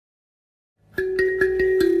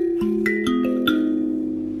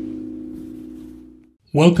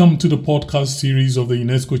Welcome to the podcast series of the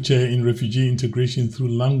UNESCO Chair in Refugee Integration through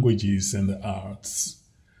Languages and the Arts.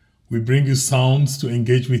 We bring you sounds to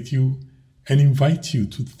engage with you and invite you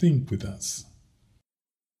to think with us.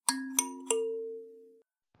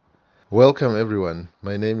 Welcome everyone.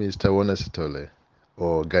 My name is Tawona Sitole,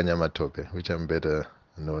 or Ganyamatope, which I'm better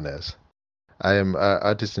known as. I am an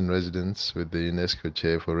artist in residence with the UNESCO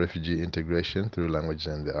Chair for Refugee Integration through Languages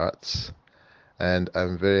and the Arts. And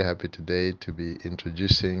I'm very happy today to be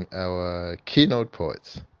introducing our keynote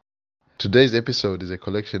poets. Today's episode is a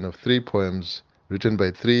collection of 3 poems written by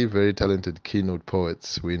 3 very talented keynote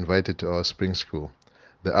poets we invited to our spring school,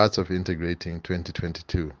 The Arts of Integrating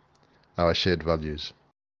 2022, Our Shared Values.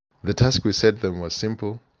 The task we set them was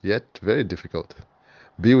simple, yet very difficult.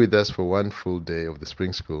 Be with us for 1 full day of the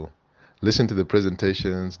spring school, listen to the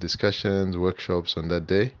presentations, discussions, workshops on that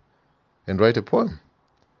day, and write a poem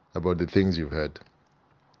about the things you've heard.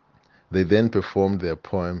 They then performed their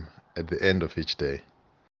poem at the end of each day.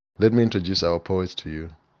 Let me introduce our poets to you.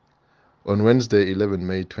 On Wednesday, 11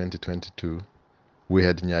 May 2022, we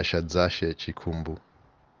had Nyashadzashe Chikumbu.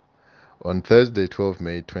 On Thursday, 12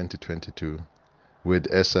 May 2022, we had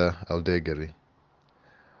Essa Aldegari.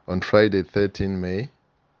 On Friday, 13 May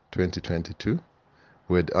 2022,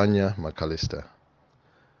 we had Anya McAllister.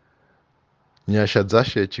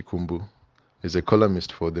 Nyashadzashe Chikumbu is a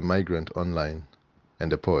columnist for The Migrant Online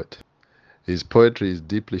and a poet. His poetry is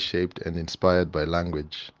deeply shaped and inspired by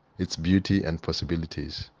language, its beauty and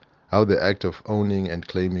possibilities, how the act of owning and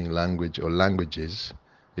claiming language or languages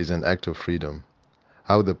is an act of freedom,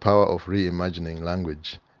 how the power of reimagining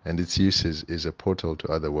language and its uses is a portal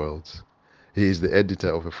to other worlds. He is the editor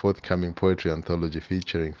of a forthcoming poetry anthology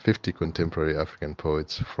featuring 50 contemporary African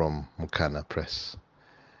poets from Mukana Press.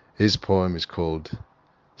 His poem is called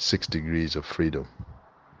 6 Degrees of Freedom.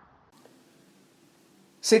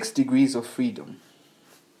 6 Degrees of Freedom.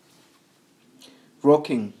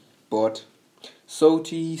 Rocking board,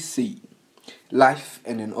 salty sea, life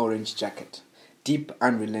in an orange jacket, deep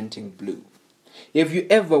unrelenting blue. If you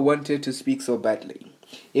ever wanted to speak so badly,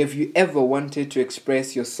 if you ever wanted to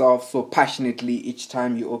express yourself so passionately, each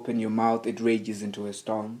time you open your mouth it rages into a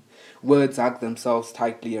storm. Words hug themselves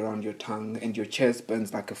tightly around your tongue and your chest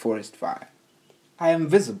burns like a forest fire. I am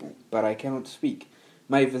visible, but I cannot speak.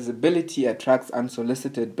 My visibility attracts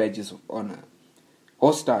unsolicited badges of honor.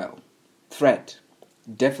 Hostile, threat,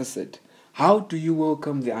 deficit. How do you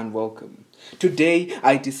welcome the unwelcome? Today,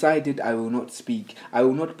 I decided I will not speak. I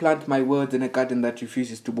will not plant my words in a garden that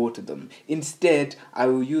refuses to water them. Instead, I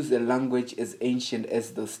will use a language as ancient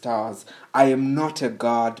as the stars. I am not a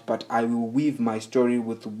god, but I will weave my story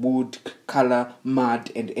with wood, color, mud,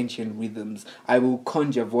 and ancient rhythms. I will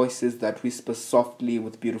conjure voices that whisper softly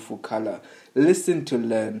with beautiful color. Listen to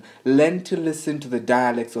learn. Learn to listen to the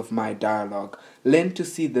dialects of my dialogue. Learn to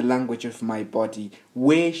see the language of my body.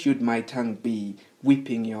 Where should my tongue be?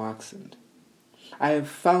 Weeping your accent. I have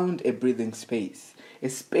found a breathing space, a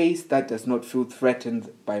space that does not feel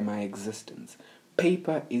threatened by my existence.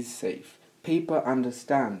 Paper is safe. Paper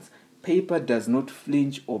understands. Paper does not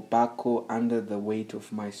flinch or buckle under the weight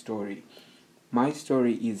of my story. My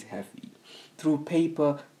story is heavy. Through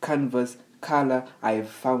paper, canvas, color, I have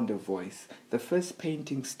found a voice. The first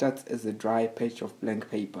painting starts as a dry patch of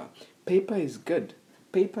blank paper. Paper is good.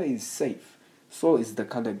 Paper is safe. So is the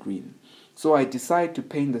color green. So I decide to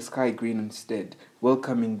paint the sky green instead,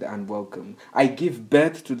 welcoming the unwelcome. I give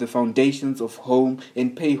birth to the foundations of home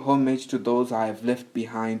and pay homage to those I have left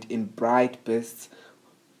behind in bright bursts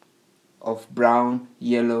of brown,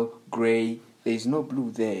 yellow, grey. There is no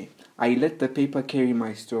blue there. I let the paper carry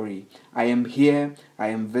my story. I am here, I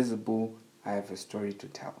am visible, I have a story to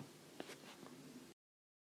tell.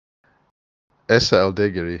 Essa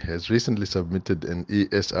Aldegari has recently submitted an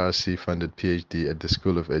ESRC-funded PhD at the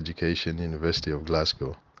School of Education, University of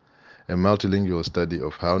Glasgow, a multilingual study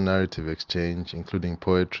of how narrative exchange, including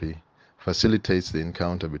poetry, facilitates the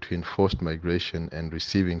encounter between forced migration and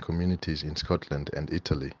receiving communities in Scotland and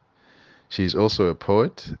Italy. She is also a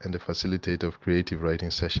poet and a facilitator of creative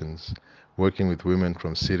writing sessions, working with women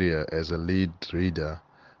from Syria as a lead reader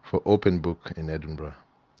for Open Book in Edinburgh.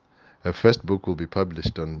 Her first book will be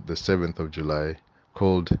published on the 7th of July,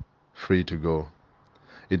 called Free to Go.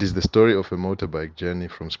 It is the story of a motorbike journey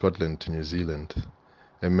from Scotland to New Zealand,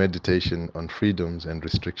 a meditation on freedoms and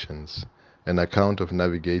restrictions, an account of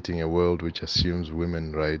navigating a world which assumes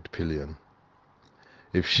women ride pillion.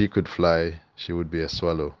 If she could fly, she would be a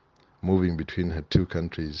swallow, moving between her 2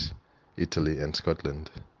 countries, Italy and Scotland.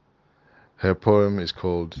 Her poem is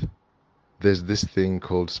called There's This Thing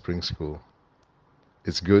Called Spring School.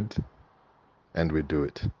 It's good, and we do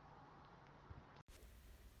it.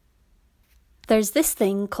 There's this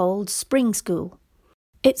thing called spring school.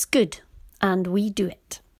 It's good, and we do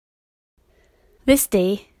it. This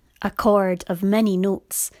day, a chord of many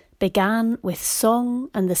notes began with song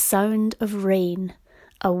and the sound of rain,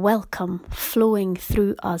 a welcome flowing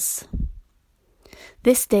through us.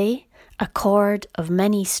 This day, a chord of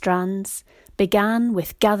many strands began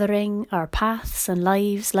with gathering our paths and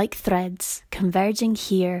lives like threads converging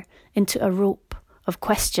here into a rope of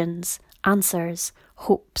questions, answers,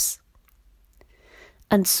 hopes.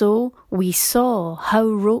 And so we saw how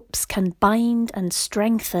ropes can bind and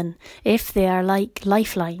strengthen if they are like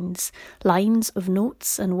lifelines, lines of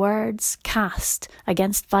notes and words cast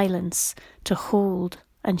against violence to hold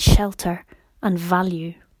and shelter and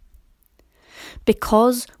value.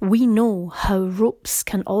 Because we know how ropes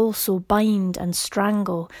can also bind and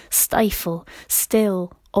strangle, stifle,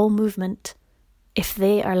 still all movement, if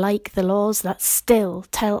they are like the laws that still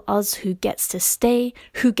tell us who gets to stay,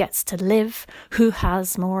 who gets to live, who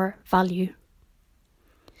has more value.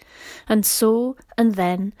 And so, and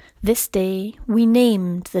then, this day, we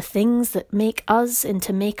named the things that make us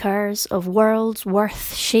into makers of worlds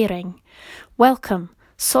worth sharing. Welcome,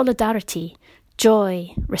 solidarity,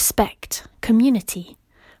 joy, respect, community,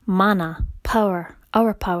 mana, power,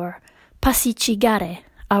 our power, pacificare,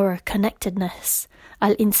 our connectedness,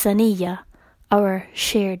 al-insaniya, our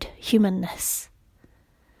shared humanness.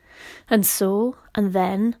 And so, and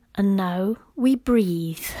then, and now, we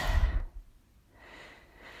breathe.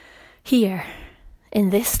 Here, in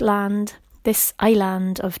this land, this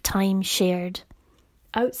island of time shared.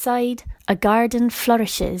 Outside, a garden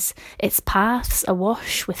flourishes, its paths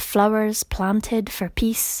awash with flowers planted for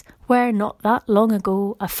peace, where not that long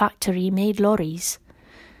ago a factory made lorries.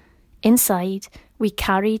 Inside, we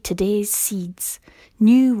carry today's seeds,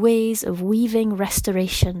 new ways of weaving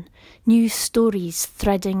restoration, new stories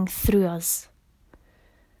threading through us.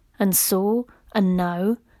 And so, and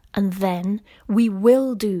now, and then, we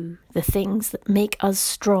will do the things that make us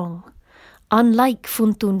strong. Unlike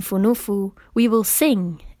Funtun Funufu, we will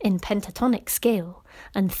sing in pentatonic scale,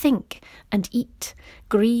 and think and eat,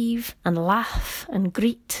 grieve and laugh and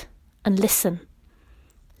greet, and listen.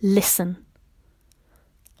 Listen.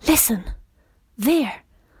 Listen! There!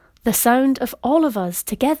 The sound of all of us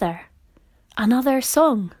together. Another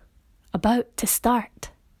song about to start.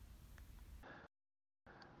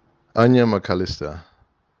 Anya McAllister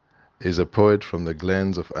is a poet from the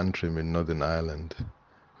Glens of Antrim in Northern Ireland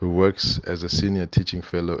who works as a senior teaching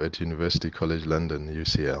fellow at University College London,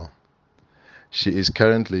 UCL. She is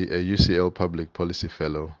currently a UCL Public Policy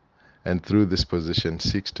Fellow, and through this position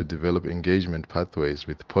seeks to develop engagement pathways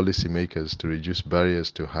with policymakers to reduce barriers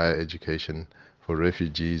to higher education for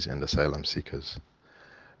refugees and asylum seekers.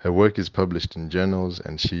 Her work is published in journals,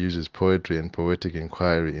 and she uses poetry and poetic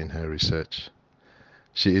inquiry in her research.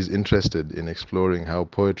 She is interested in exploring how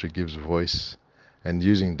poetry gives voice and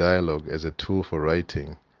using dialogue as a tool for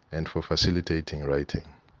writing and for facilitating writing.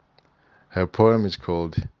 Her poem is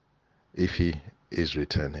called Ife is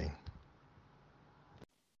Returning.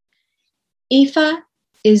 Aoife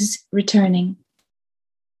is returning.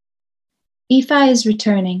 Aoife is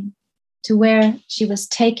returning to where she was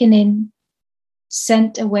taken in,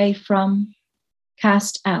 sent away from,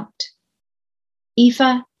 cast out.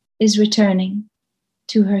 Aoife is returning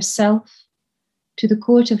to herself, to the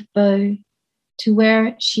court of Bow, to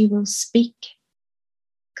where she will speak,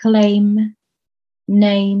 claim,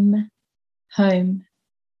 name, home.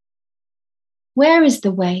 Where is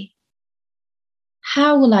the way?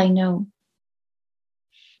 How will I know?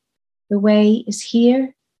 The way is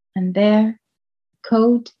here and there.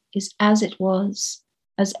 Code is as it was,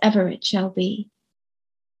 as ever it shall be.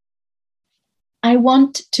 I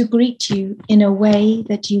want to greet you in a way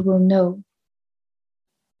that you will know.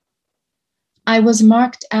 I was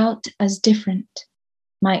marked out as different,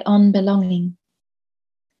 my unbelonging.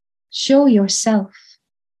 Show yourself.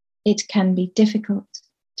 It can be difficult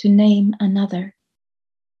to name another.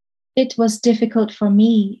 It was difficult for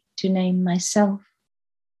me to name myself,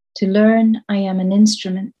 to learn I am an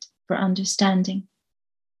instrument for understanding.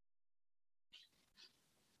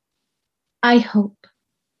 I hope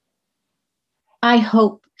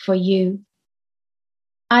for you.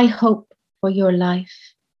 I hope for your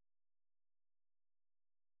life.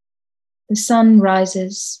 The sun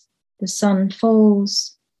rises, the sun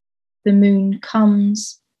falls, the moon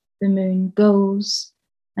comes, the moon goes,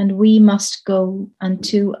 and we must go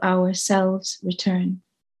unto ourselves return.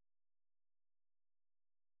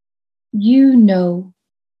 You know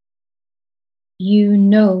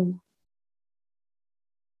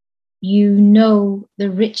the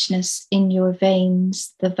richness in your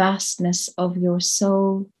veins, the vastness of your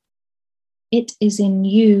soul. It is in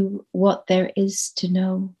you what there is to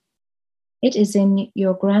know. It is in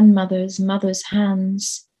your grandmother's mother's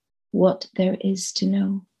hands what there is to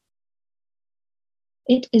know.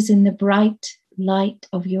 It is in the bright light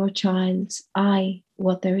of your child's eye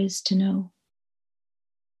what there is to know.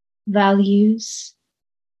 Values,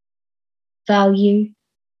 value,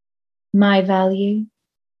 my value.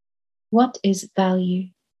 What is value?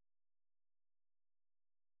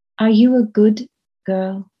 Are you a good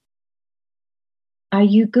girl? Are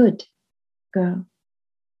you good, girl?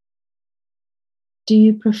 Do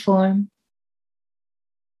you perform?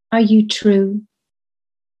 Are you true?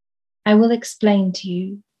 I will explain to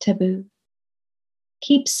you, taboo.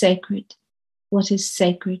 Keep sacred what is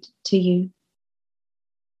sacred to you.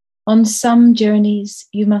 On some journeys,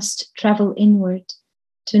 you must travel inward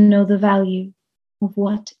to know the value of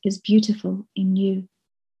what is beautiful in you.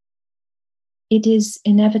 It is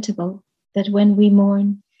inevitable that when we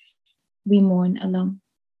mourn alone.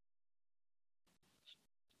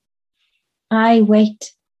 I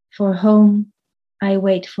wait for home, I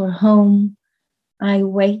wait for home, I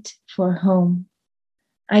wait for home.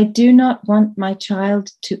 I do not want my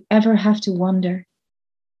child to ever have to wander.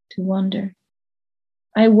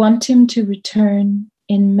 I want him to return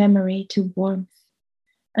in memory to warmth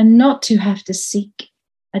and not to have to seek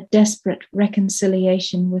a desperate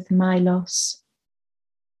reconciliation with my loss.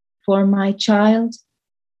 For my child,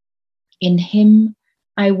 in him,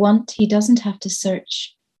 I want he doesn't have to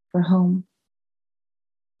search for home.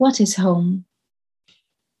 What is home?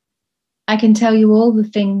 I can tell you all the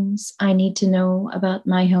things I need to know about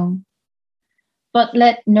my home, but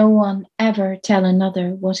let no one ever tell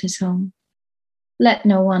another what is home. Let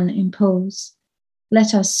no one impose.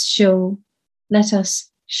 Let us show, let us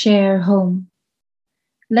share home.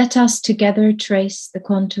 Let us together trace the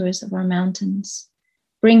contours of our mountains,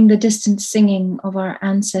 bring the distant singing of our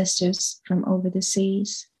ancestors from over the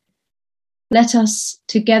seas. Let us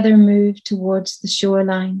together move towards the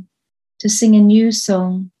shoreline to sing a new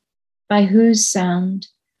song by whose sound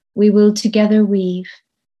we will together weave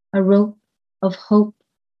a rope of hope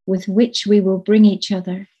with which we will bring each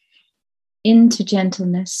other into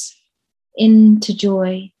gentleness, into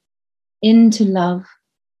joy, into love,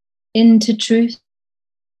 into truth,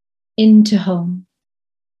 into home.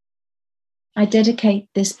 I dedicate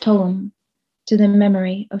this poem to the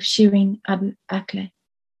memory of Shirin Abu Akleh.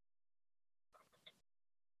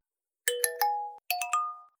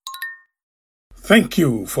 Thank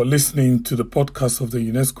you for listening to the podcast of the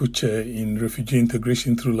UNESCO Chair in Refugee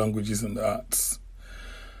Integration Through Languages and Arts,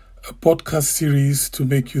 a podcast series to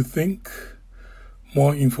make you think.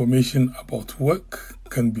 More information about work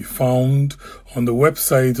can be found on the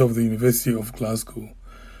website of the University of Glasgow,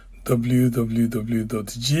 www.gla.ac.uk.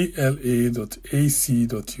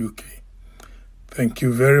 Thank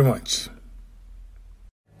you very much.